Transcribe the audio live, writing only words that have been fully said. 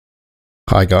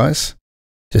Hi guys,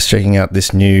 just checking out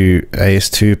this new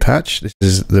AS2 patch. This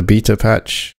is the beta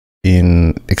patch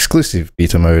in exclusive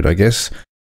beta mode, I guess.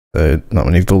 So not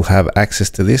many people have access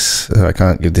to this, so I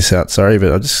can't give this out, sorry,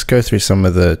 but I'll just go through some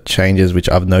of the changes which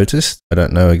I've noticed. I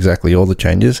don't know exactly all the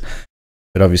changes,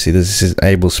 but obviously this is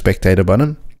enable Spectator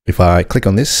button. If I click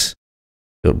on this,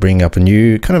 it'll bring up a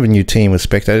new team with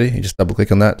Spectator. You just double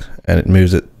click on that and it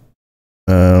moves it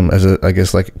as a, I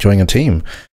guess, like joining a team.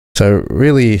 So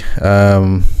really,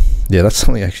 yeah, that's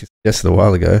something I actually suggested a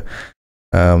while ago,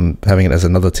 having it as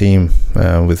another team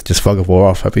with just Fog of War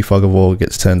off. Hopefully Fog of War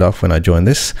gets turned off when I join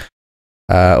this.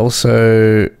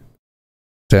 Also,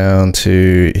 down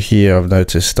to here, I've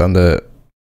noticed under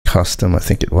custom, I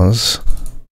think it was.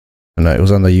 No, it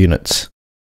was under units.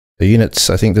 The units,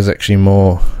 I think there's actually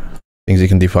more things you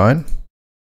can define.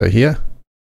 So here,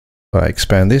 if I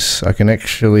expand this, I can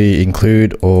actually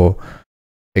include or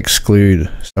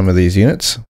exclude some of these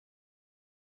units.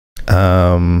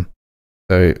 So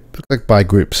like by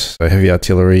groups, so heavy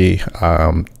artillery,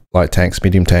 light tanks,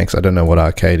 medium tanks. I don't know what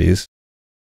arcade is,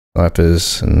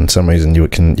 snipers, and some reason you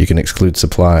can exclude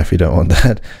supply if you don't want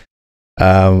that.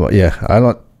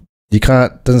 Yeah, you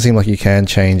can't, doesn't seem like you can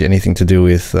change anything to do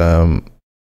with a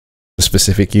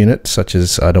specific unit, such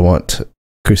as I don't want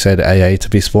Crusader AA to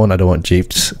be spawned, I don't want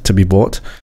Jeeps to be bought.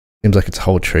 Seems like it's a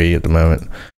whole tree at the moment,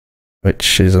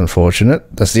 which is unfortunate.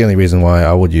 That's the only reason why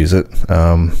I would use it.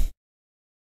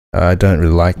 I don't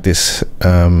really like this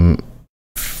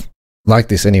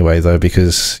anyway, though,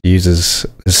 because there's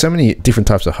so many different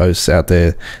types of hosts out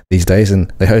there these days,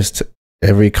 and they host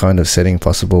every kind of setting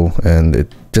possible, and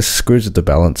it just screws with the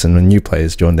balance. And when new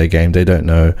players join their game, they don't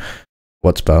know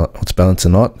what's balanced or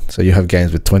not. So you have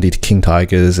games with 20 King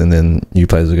Tigers, and then new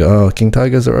players will go, "Oh, King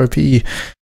Tigers are OP,"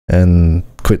 and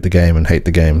quit the game and hate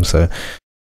the game. So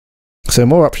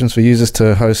more options for users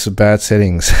to host bad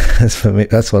settings. For me,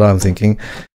 that's what I'm thinking.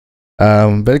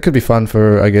 But it could be fun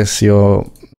for, I guess, your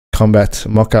combat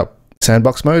mock-up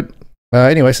sandbox mode.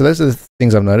 Anyway, so those are the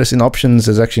things I've noticed. In options,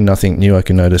 there's actually nothing new I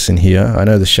can notice in here. I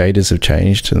know the shaders have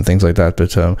changed and things like that,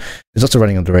 but it's also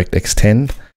running on DirectX 10.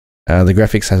 The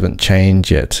graphics haven't changed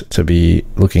yet to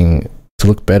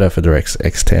look better for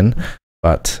DirectX 10,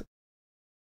 but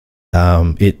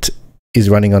it is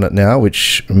running on it now,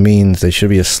 which means there should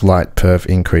be a slight perf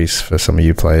increase for some of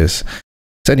you players.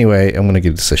 So anyway, I'm going to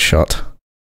give this a shot.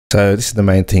 So this is the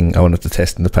main thing I wanted to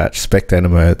test in the patch, Spectator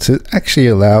mode. So it actually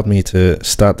allowed me to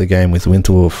start the game with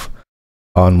Winterwolf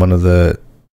on one of the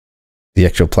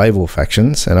actual playable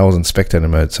factions, and I was in Spectator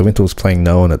mode. So Winterwolf's playing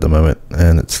no one at the moment,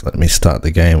 and it's let me start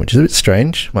the game, which is a bit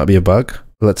strange. Might be a bug.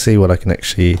 But let's see what I can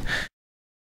actually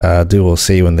do or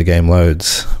see when the game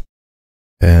loads.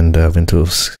 And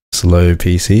Winterwolf's slow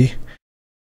PC.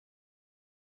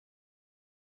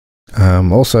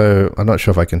 Also, I'm not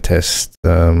sure if I can test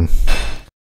the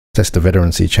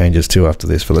veterancy changes too after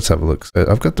this, but let's have a look. So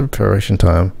I've got the preparation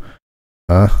time.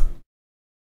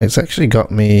 It's actually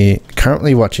got me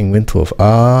currently watching Winterwolf.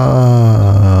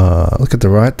 Look at the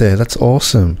right there. That's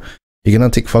awesome. You can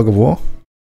untick Fog of War.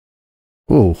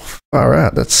 Oh, far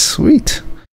out. That's sweet.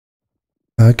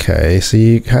 Okay, so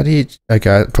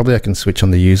okay, probably I can switch on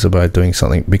the user by doing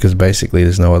something, because basically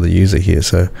there's no other user here.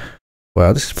 So,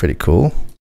 wow, this is pretty cool.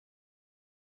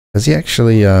 Does he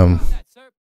actually, can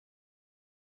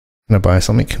I buy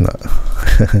something? No.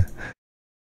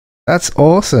 That's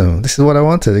awesome. This is what I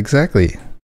wanted, exactly.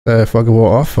 So Fog of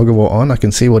War off, Fog of War on. I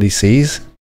can see what he sees.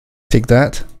 Tick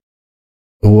that.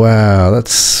 Wow,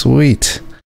 that's sweet.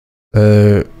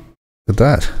 Look at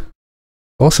that.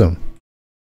 Awesome.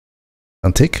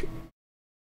 Untick.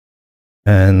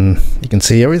 And you can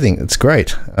see everything. It's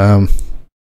great.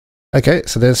 Okay,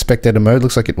 so there's Spectator mode.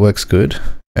 Looks like it works good.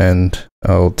 And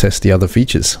I'll test the other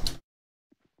features.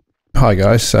 Hi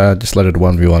guys, just loaded a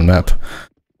 1v1 map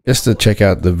just to check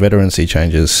out the veterancy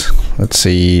changes. Let's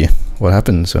see what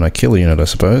happens when I kill a unit, I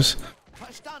suppose.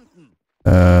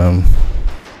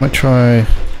 Might try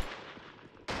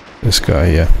this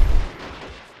guy here.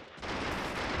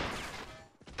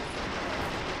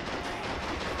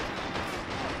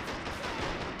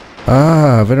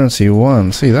 Veterancy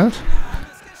 1, see that?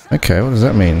 Okay, what does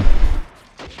that mean?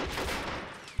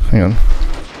 Hang on.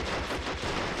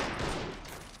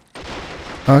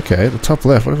 Okay, the top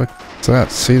left, what if I... So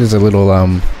that, see there's a little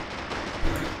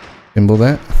symbol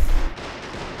there.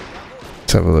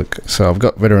 Let's have a look. So I've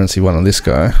got Veterancy 1 on this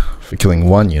guy for killing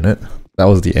one unit. That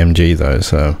was the MG though,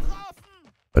 so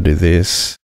if I do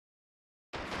this.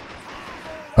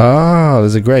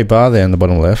 There's a grey bar there in the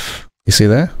bottom left. You see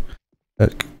there?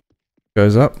 That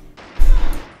goes up.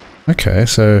 Okay,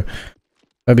 so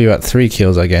maybe about 3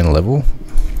 kills I gain a level.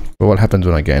 But what happens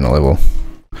when I gain a level?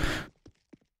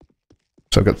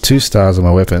 So I've got 2 stars on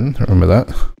my weapon, remember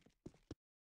that.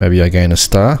 Maybe I gain a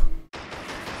star.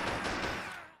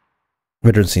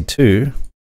 Veterancy 2.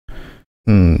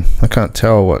 I can't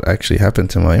tell what actually happened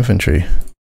to my infantry.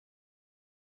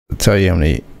 I'll tell you how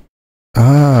many...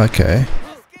 okay.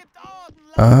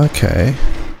 Okay.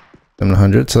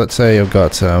 700. So let's say I've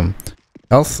got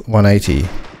health 180.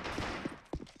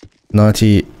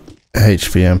 90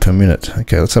 HVM per minute.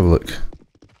 Okay, let's have a look.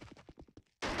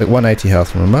 At 180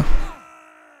 health, remember?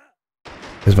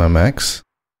 Here's my max.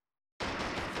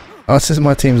 Oh, it says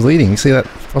my team's leading. You see that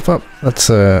pop up? That's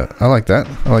I like that.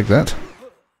 I like that.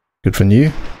 Good for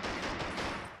new.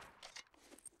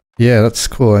 Yeah, that's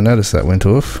cool. I noticed that went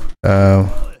off. Let's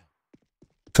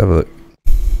have a look.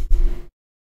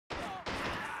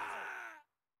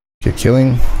 Okay,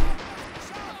 killing.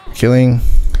 Killing.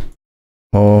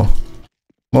 More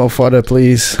fodder,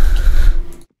 please.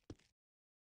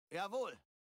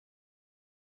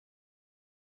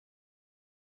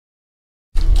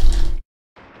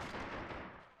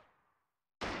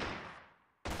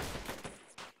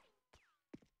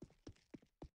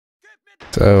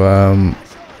 So,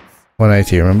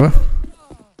 180, remember?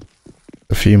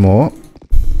 A few more.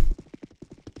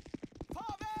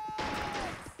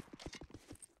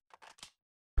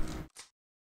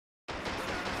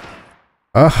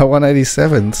 Ah,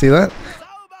 187, see that?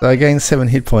 So I gained 7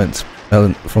 hit points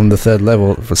from the 3rd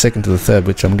level, from 2nd to the 3rd,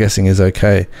 which I'm guessing is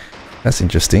okay. That's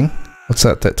interesting. What's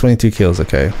that? That 22 kills,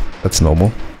 okay. That's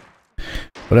normal.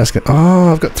 What else can...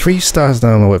 Oh, I've got 3 stars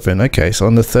now on my weapon. Okay, so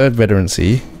on the 3rd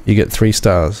veterancy, you get 3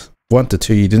 stars. 1 to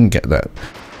 2, you didn't get that.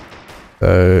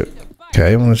 So,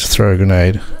 okay, I'm gonna just throw a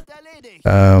grenade.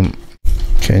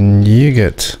 Can you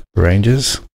get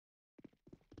ranges?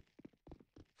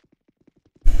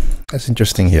 That's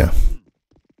interesting here.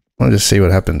 I want to just see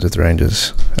what happens with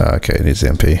ranges. Okay, it is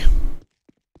MP.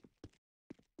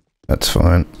 That's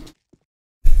fine.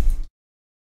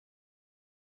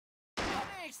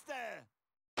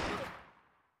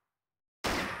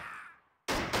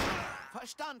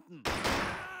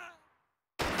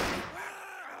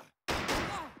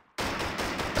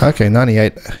 Okay,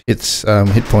 98 hits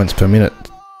hit points per minute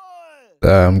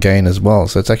gain as well,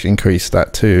 so it's actually increased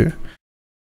that too.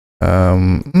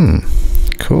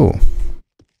 Cool.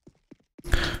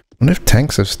 I wonder if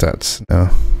tanks have stats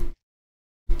now.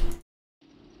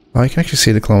 Oh, you can actually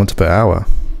see the kilometer per hour.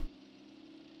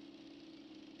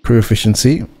 Crew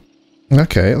efficiency.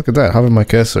 Okay, look at that. Hover my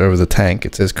cursor over the tank.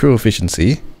 It says crew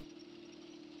efficiency.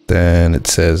 Then it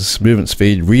says movement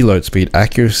speed, reload speed,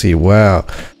 accuracy. Wow.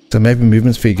 So maybe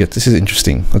movement speed gets... This is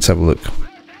interesting. Let's have a look.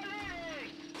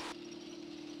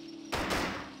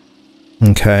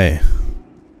 Okay.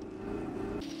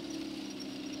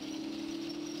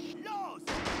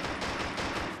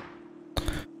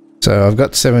 So I've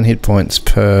got 7 hit points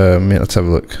per minute. Let's have a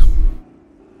look.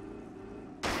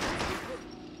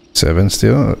 7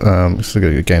 still. Still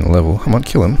gotta gain a level. Come on,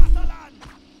 kill him.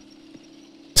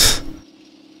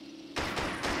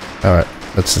 Alright,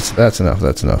 that's enough,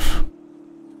 that's enough.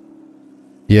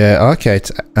 Yeah, okay,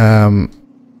 it's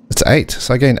 8,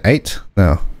 so I gain 8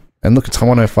 now. And look, it's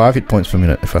 105 hit points per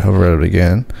minute if I hover over it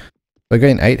again. I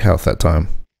gain 8 health that time.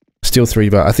 Still 3,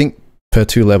 but I think per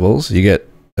 2 levels you get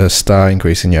a star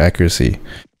increase in your accuracy.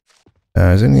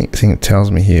 Is there anything that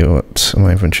tells me here what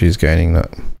my infantry is gaining?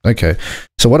 That? Okay,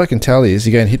 so what I can tell is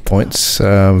you gain hit points,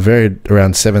 varied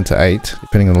around 7 to 8,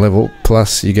 depending on the level,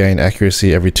 plus you gain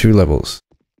accuracy every 2 levels.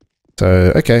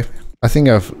 So, okay, I think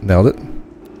I've nailed it.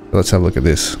 Let's have a look at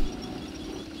this.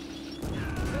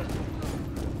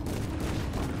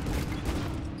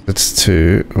 It's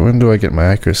 2. When do I get my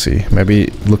accuracy? Maybe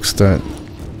looks don't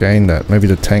gain that. Maybe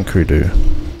the tank crew do.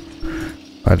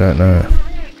 I don't know.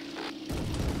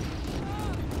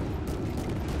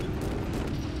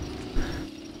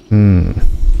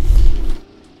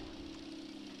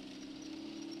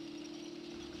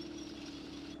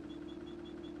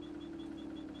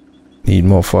 Need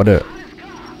more fodder.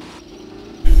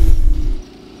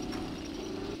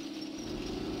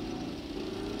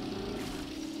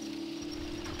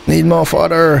 Need more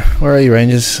fodder. Where are you,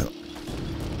 Rangers?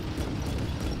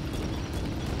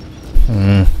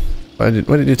 Why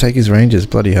did you take his Rangers?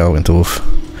 Bloody hell, went off.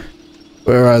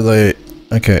 Where are they?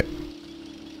 Okay.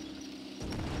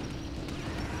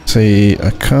 See, I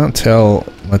can't tell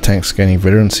my tank's gaining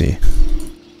veterancy.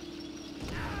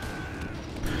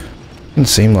 Didn't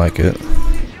seem like it.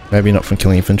 Maybe not from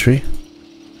killing infantry.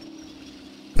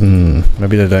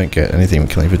 Maybe they don't get anything from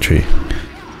killing infantry.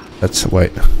 Let's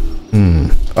wait.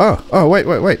 Oh,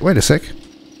 wait a sec.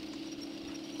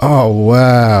 Oh,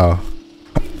 wow.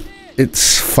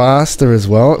 It's faster as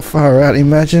well. Far out.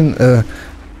 Imagine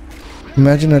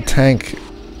Imagine a tank.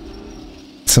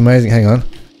 It's amazing. Hang on.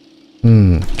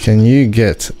 Can you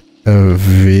get a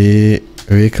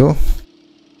vehicle?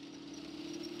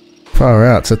 Far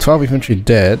out. So 12 infantry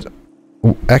dead.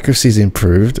 Accuracy's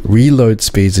improved. Reload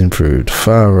speed's improved.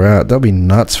 Far out. That'll be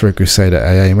nuts for a Crusader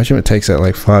AA. Imagine if it takes out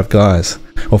like 5 guys.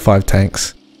 Or 5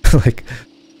 tanks. Like,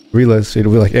 reload speed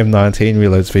will be like M19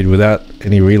 reload speed without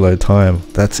any reload time.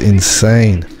 That's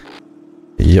insane.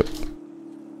 Yep.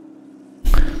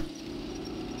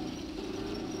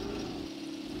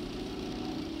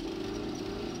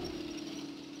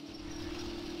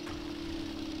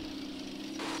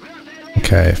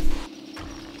 Okay.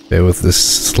 Bear with this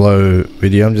slow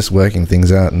video. I'm just working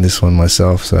things out in this one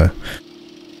myself, so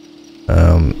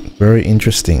very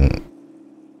interesting.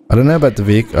 I don't know about the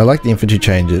vehicle. I like the infantry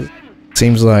changes.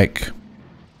 Seems like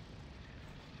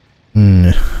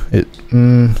I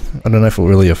don't know if it will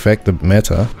really affect the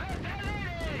meta,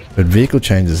 but vehicle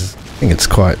changes, I think it's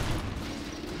quite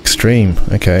extreme.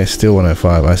 Okay, still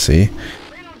 105. I see.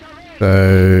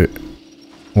 So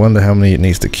wonder how many it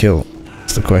needs to kill.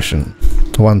 That's the question.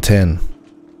 110.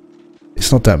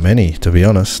 It's not that many, to be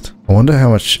honest. I wonder how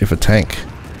much if a tank.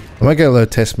 I might go low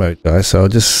test mode, guys, so I'll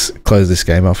just close this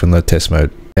game off in low test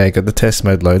mode. Okay, got the test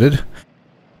mode loaded.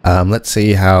 Let's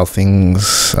see how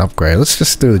things upgrade. Let's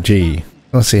just do the G.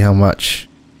 Let's see how much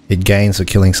it gains for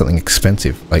killing something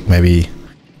expensive, like maybe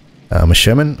a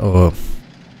Sherman or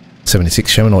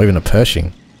 76 Sherman or even a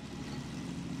Pershing.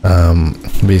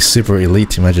 Be super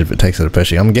elite. Imagine if it takes out a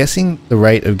Pershing. I'm guessing the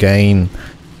rate of gain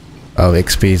of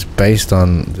XP is based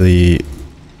on the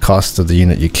cost of the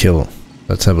unit you kill.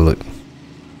 Let's have a look.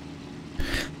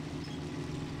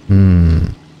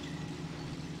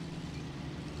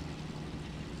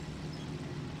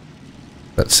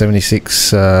 That's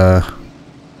 76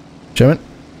 German.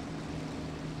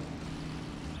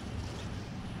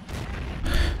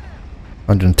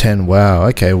 $110. Wow.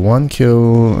 Okay, 1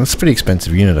 kill. That's a pretty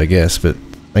expensive unit, I guess, but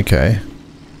okay.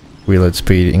 Reload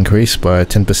speed increased by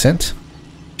 10%.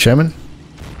 Sherman.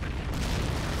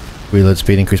 Reload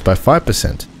speed increased by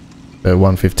 5%. So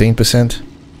 115%.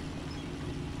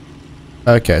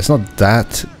 Okay, it's not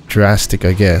that drastic,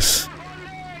 I guess.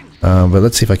 But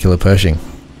let's see if I kill a Pershing.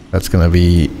 That's gonna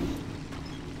be...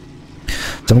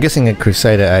 So I'm guessing a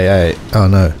Crusader AA. Oh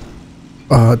no.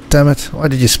 Oh damn it. Why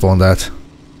did you spawn that?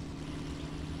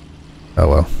 Oh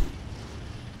well.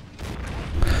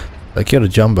 I killed a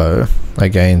Jumbo. I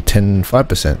gained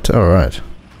 5%. Alright.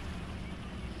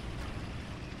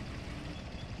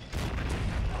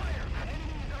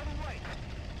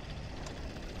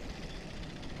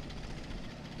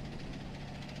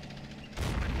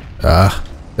 Ah,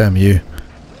 damn you.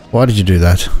 Why did you do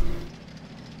that?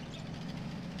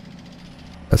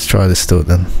 Let's try this still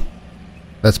then.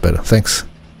 That's better, thanks.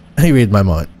 You read my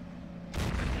mind.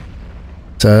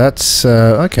 So that's,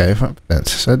 okay, 5%.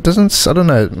 So it doesn't, I don't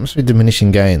know, it must be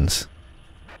diminishing gains.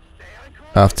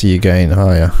 After you gain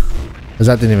higher. Because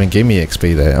that didn't even give me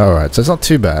XP there. Alright, so it's not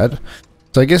too bad.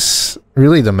 So I guess,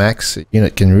 really the max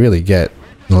unit can really get,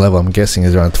 the level I'm guessing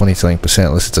is around 20-something%,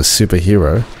 unless it's a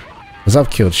superhero. Because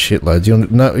I've killed shitloads.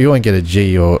 You won't get a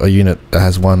G or a unit that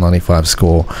has 195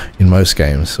 score in most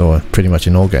games, or pretty much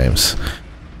in all games.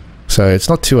 So it's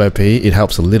not too OP, it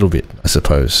helps a little bit, I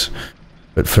suppose.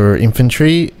 But for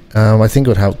infantry, I think it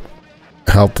would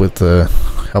help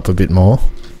a bit more.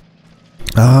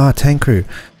 Ah, tank crew.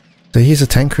 So here's a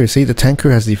tank crew. See, the tank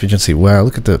crew has the efficiency. Wow,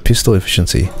 look at the pistol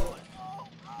efficiency.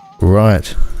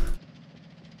 Right.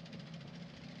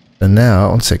 And now,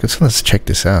 one second, so let's check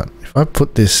this out. If I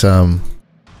put this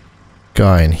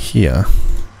guy in here,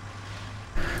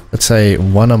 let's say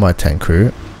one of my tank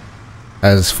crew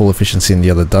has full efficiency and the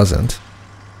other doesn't.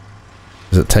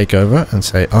 Does it take over and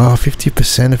say, oh,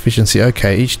 50% efficiency?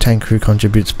 Okay, each tank crew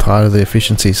contributes part of the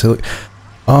efficiency. So, look,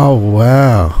 oh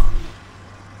wow.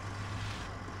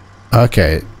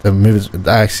 Okay,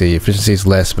 actually efficiency is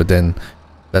less, but then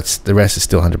the rest is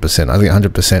still 100%. I think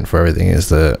 100% for everything is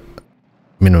the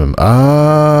minimum.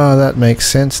 Ah, that makes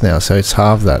sense now. So it's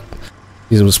half that.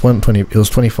 It was 120. It was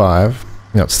 25.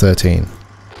 Now it's 13.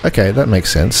 Okay, that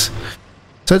makes sense.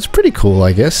 So it's pretty cool,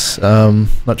 I guess.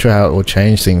 Not sure how it will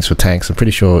change things for tanks. I'm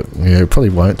pretty sure it probably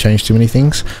won't change too many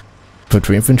things. But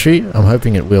for infantry, I'm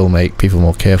hoping it will make people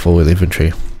more careful with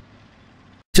infantry.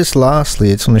 Just lastly,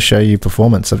 I just want to show you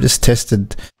performance. I've just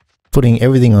tested putting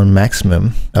everything on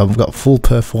maximum. I've got full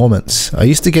performance. I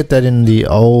used to get that in the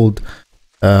old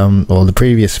or the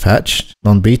previous patch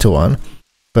on beta 1,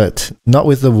 but not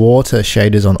with the water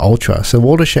shaders on ultra. So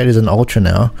water shaders on ultra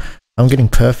now, I'm getting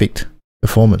perfect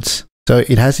performance. So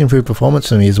it has improved performance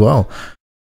for me as well.